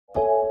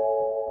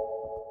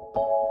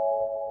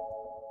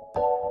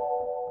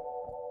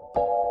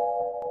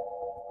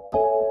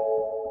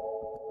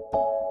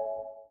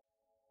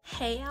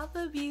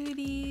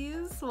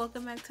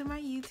welcome back to my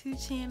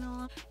YouTube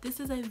channel. This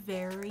is a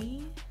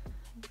very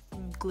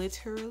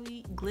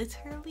glitterly,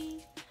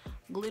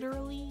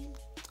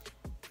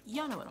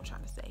 y'all know what I'm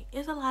trying to say.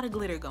 It's a lot of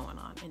glitter going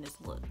on in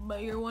this look,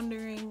 but you're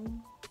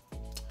wondering,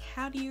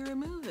 how do you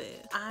remove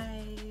it?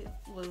 I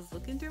was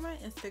looking through my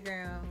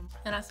Instagram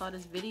and I saw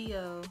this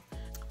video,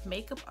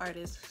 makeup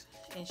artist,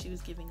 and she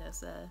was giving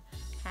us a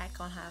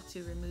hack on how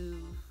to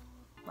remove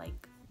like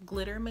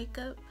glitter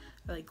makeup,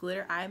 or like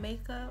glitter eye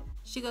makeup.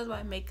 She goes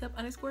by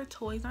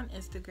makeup_toys on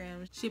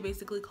Instagram. She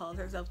basically calls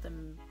herself the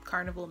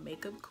carnival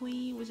makeup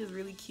queen, which is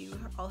really cute.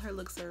 All her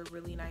looks are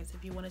really nice.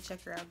 If you want to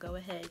check her out, go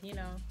ahead. You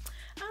know,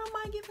 I don't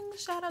mind giving a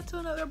shout out to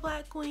another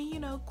black queen. You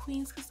know,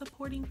 queens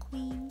supporting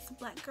queens,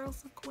 black girls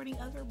supporting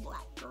other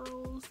black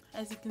girls.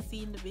 As you can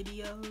see in the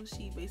video,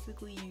 she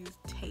basically used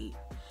tape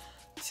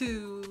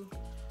to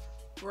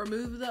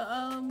remove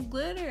the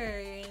glitter.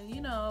 And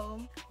you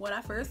know, when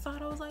I first saw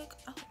it, I was like,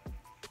 oh,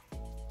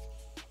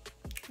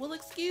 well,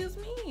 excuse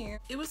me,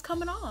 it was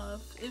coming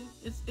off.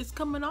 It's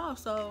coming off.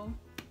 So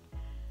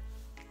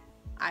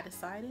I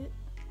decided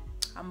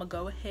I'm gonna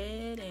go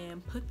ahead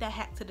and put that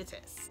hack to the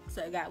test.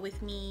 So I got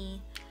with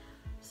me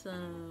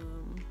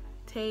some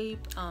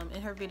tape.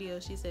 In her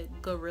video she said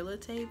Gorilla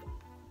Tape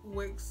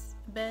works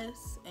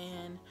best,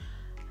 and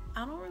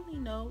I don't really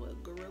know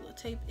what Gorilla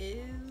Tape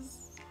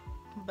is,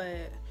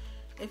 but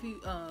if you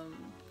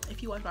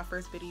watch my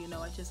first video, you know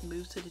I just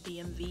moved to the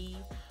DMV,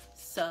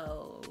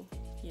 so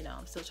you know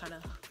I'm still trying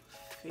to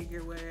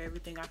figure where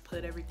I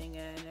put everything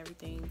in and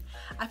everything.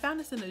 I found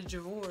this in a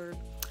drawer.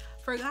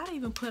 Forgot I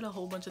even put a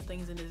whole bunch of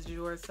things in this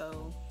drawer,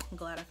 so I'm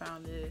glad I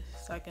found it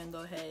so I can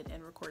go ahead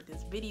and record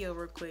this video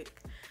real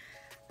quick,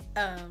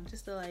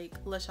 just to like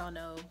let y'all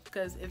know,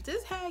 because if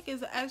this hack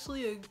is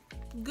actually a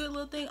good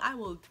little thing, I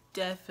will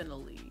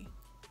definitely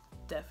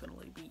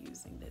be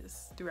using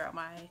this throughout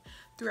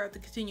the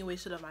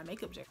continuation of my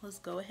makeup journey. Let's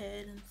go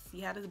ahead and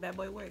see how this bad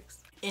boy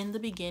works. In the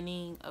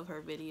beginning of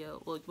her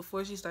video, well,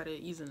 before she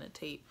started using the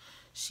tape,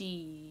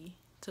 she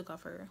took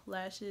off her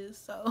lashes,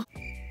 so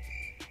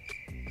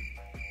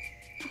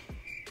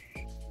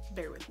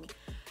bear with me.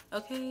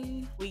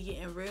 Okay, we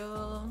getting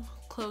real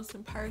close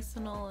and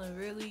personal, and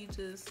really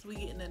just we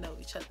getting to know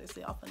each other, so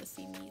y'all finna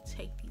see me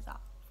take these off.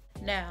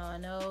 Now, I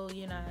know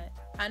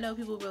I know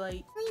people were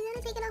like, oh, you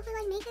gotta take it off for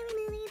like makeup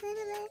remover, blah,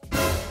 blah,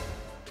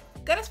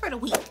 blah. That is for the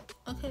week,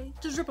 okay?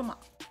 Just rip them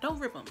off. Don't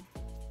rip them,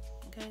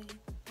 okay?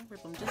 Don't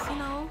rip them. Just, you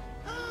know,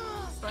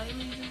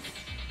 slightly just.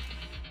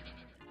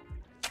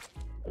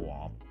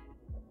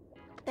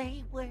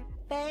 They were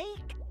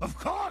fake? Of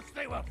course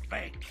they were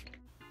fake!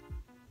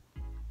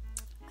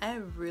 I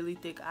have really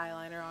thick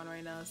eyeliner on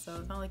right now, so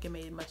it's not like it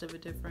made much of a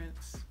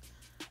difference.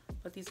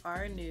 But these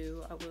are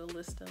new. I will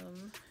list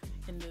them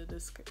in the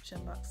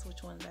description box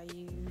which ones I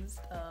used.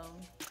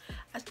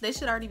 They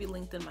should already be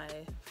linked in my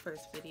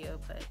first video,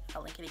 but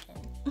I'll link it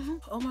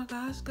again. Oh my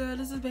gosh, girl,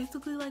 this is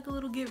basically like a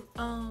little get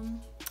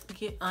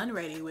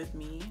unready with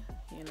me,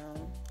 you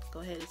know. Go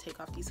ahead and take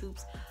off these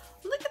hoops.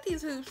 Look at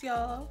these hoops,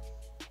 y'all.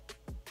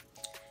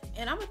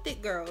 And I'm a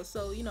thick girl,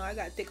 so you know I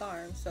got thick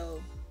arms,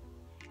 so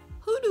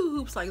who do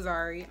hoops like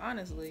Zari?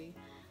 Honestly,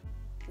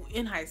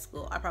 in high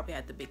school I probably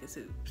had the biggest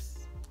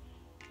hoops,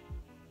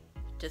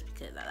 just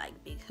because I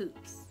like big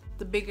hoops.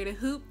 The bigger the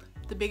hoop,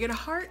 the bigger the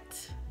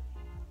heart.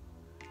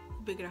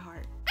 The bigger the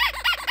heart.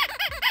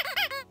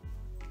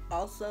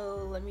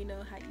 Also, let me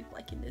know how you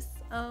liking this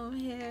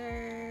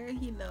hair.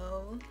 You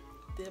know,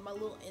 did my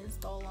little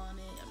install on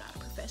it. I'm not a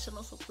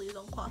professional, so please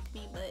don't clock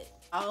me, but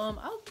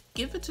I'll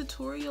give a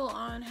tutorial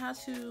on how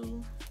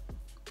to,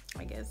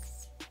 I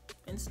guess,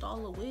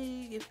 install a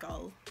wig if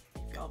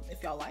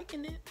y'all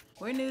liking it.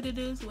 We're new to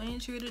this, we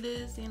ain't true to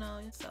this, you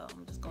know, so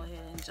I'm just going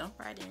ahead and jump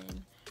right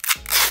in.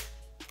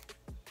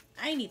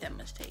 I ain't need that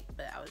much tape,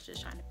 but I was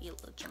just trying to be a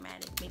little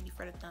dramatic, maybe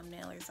for the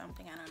thumbnail or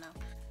something, I don't know.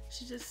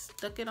 She just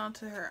stuck it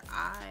onto her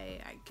eye,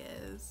 I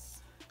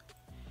guess.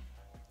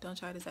 Don't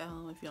try this at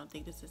home if you don't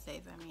think this is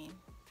safe. I mean,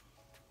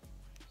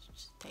 it's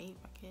just tape,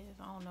 I guess,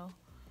 I don't know.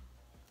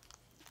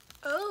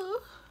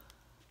 Oh,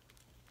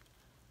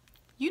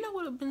 you know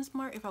what would have been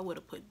smart if I would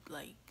have put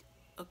like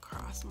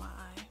across my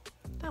eye.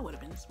 That would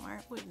have been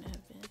smart, wouldn't it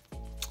have been?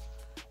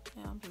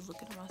 Yeah, I'm just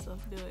looking at myself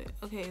do it.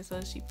 Okay,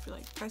 so she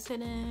like press it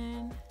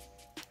in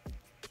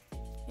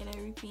and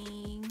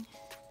everything.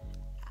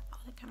 Oh,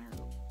 that kind of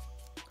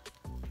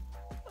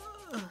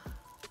hurt.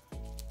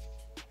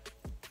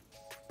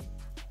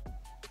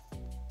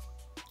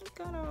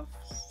 Got off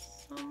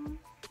some.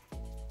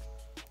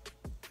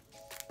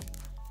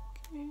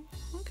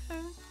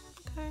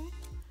 Okay.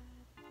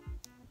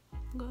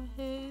 Go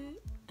ahead,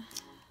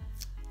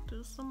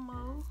 do some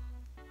more.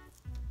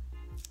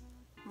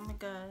 Oh my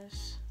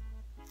gosh.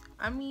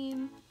 I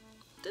mean,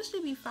 this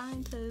should be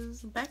fine,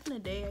 because back in the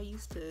day I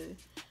used to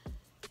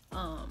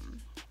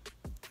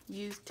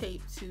use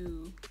tape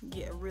to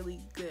get a really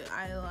good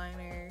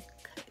eyeliner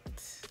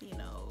cut, you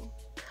know,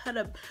 cut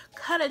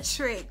a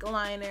trick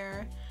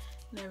liner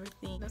and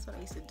everything. That's what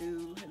I used to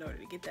do in order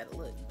to get that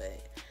look,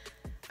 but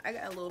I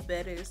got a little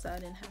better, so I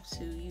didn't have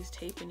to use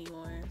tape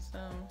anymore.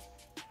 So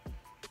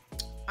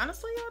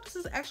honestly, y'all, this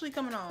is actually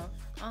coming off.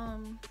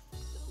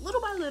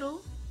 Little by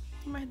little.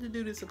 I might have to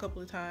do this a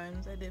couple of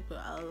times. I did put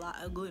a lot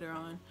of glitter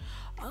on.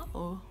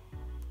 Oh.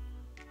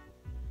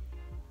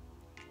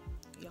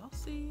 Y'all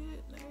see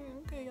it?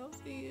 Okay, y'all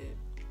see it.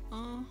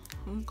 I'm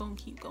gonna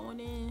keep going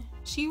in.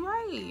 She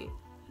right.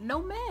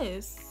 No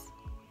mess.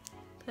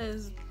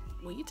 Cause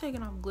when you're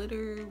taking off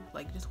glitter,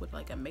 like just with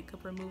like a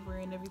makeup remover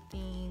and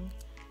everything,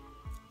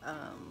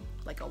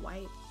 like a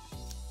wipe,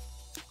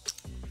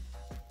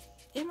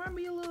 it might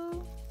be a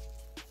little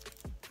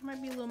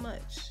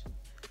much.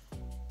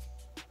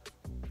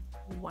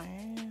 Wow.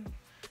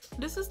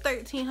 This is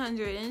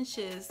 1300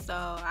 inches, so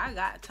I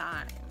got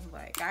time.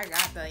 Like, I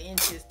got the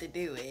inches to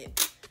do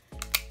it.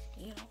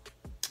 You know,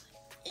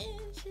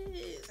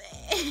 inches.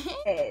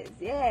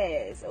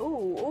 Yes.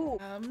 Ooh.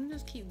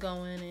 Just keep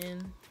going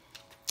in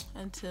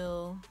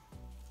until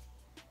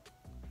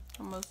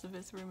most of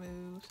it's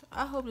removed.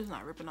 I hope it's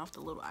not ripping off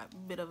the little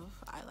bit of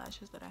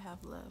eyelashes that I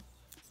have left.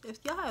 If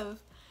y'all have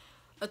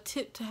a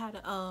tip to how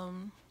to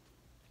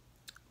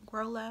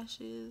grow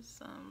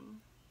lashes,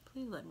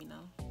 please let me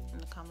know in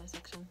the comment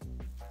section.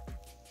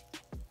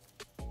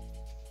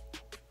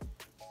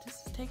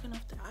 This is taking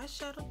off the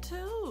eyeshadow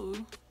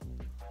too.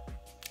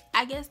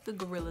 I guess the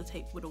Gorilla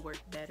Tape would have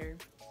worked better.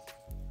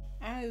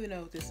 I don't even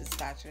know if this is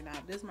Scotch or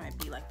not. This might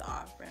be like the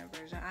off-brand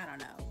version. I don't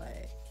know,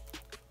 but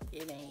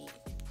it ain't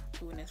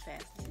doing as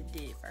fast as it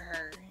did for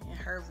her in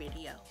her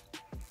video.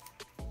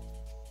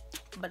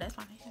 But that's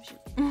fine. Shoot.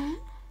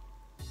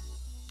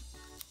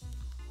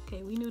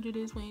 Okay, we knew to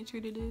this, we ain't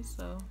true to this,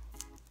 so.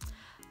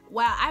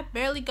 Wow, I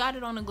barely got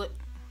it on the glitter.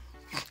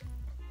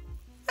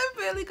 I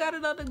barely got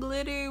it on the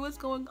glitter. What's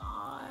going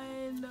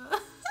on?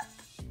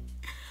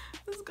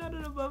 Just got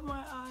it above my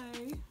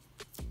eye.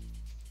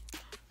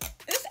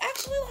 It's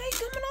actually like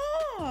coming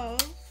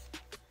off.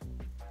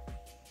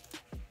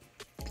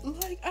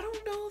 Like, I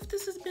don't know if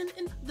this has been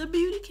in the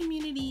beauty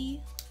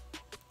community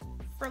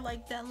for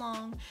like that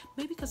long.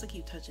 Maybe because I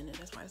keep touching it,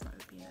 that's why it's not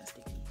being that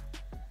sticky.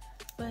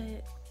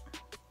 But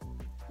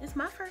it's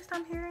my first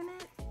time hearing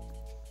it.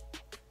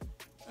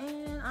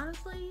 And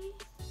honestly,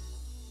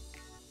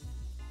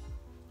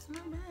 it's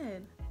not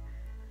bad.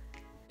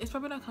 It's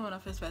probably not coming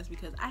off as fast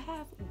because I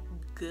have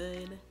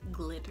good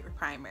glitter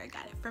primer. I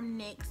got it from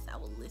NYX. I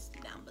will list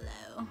it down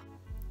below.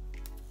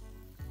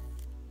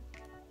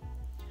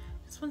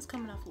 This one's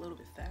coming off a little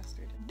bit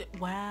faster.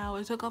 Wow,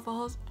 it took off a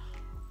whole...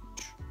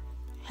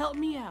 Help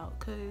me out,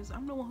 because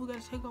I'm the one who got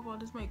to take off all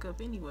this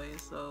makeup anyway,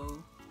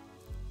 so...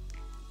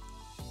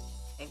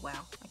 Hey,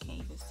 wow, I can't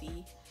even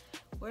see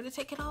where to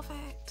take it off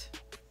at.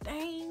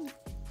 Dang.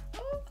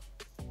 Oh.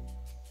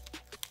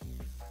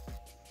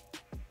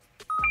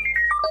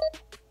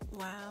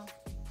 Wow.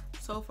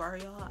 So far,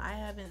 y'all, I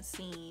haven't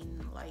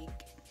seen like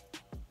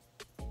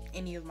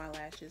any of my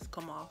lashes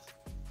come off.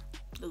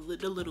 The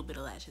little bit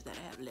of lashes that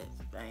I have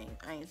left,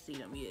 I ain't seen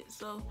them yet.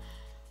 So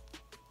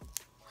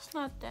it's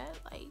not that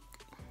like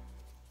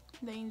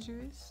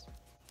dangerous.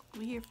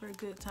 We're here for a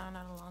good time,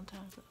 not a long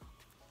time. So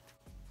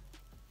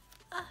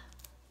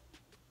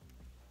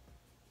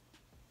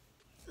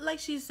like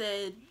she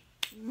said,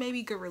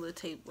 maybe Gorilla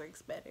Tape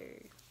works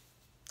better.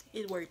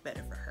 It worked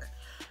better for her.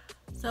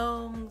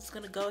 So I'm just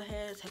gonna go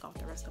ahead, take off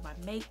the rest of my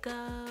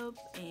makeup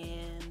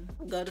and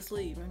go to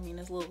sleep. I mean,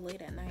 it's a little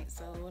late at night,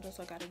 so what else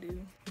I gotta do?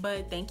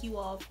 But thank you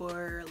all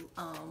for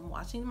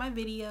watching my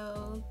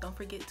video. Don't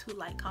forget to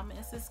like, comment,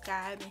 and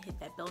subscribe, and hit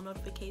that bell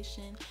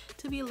notification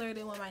to be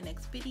alerted when my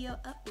next video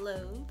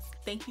uploads.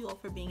 Thank you all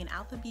for being an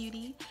Alpha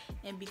Beauty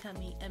and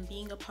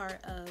being a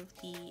part of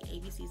the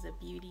ABCs of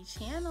Beauty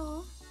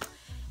channel.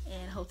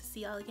 And hope to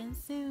see y'all again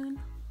soon.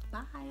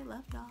 Bye.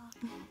 Love y'all.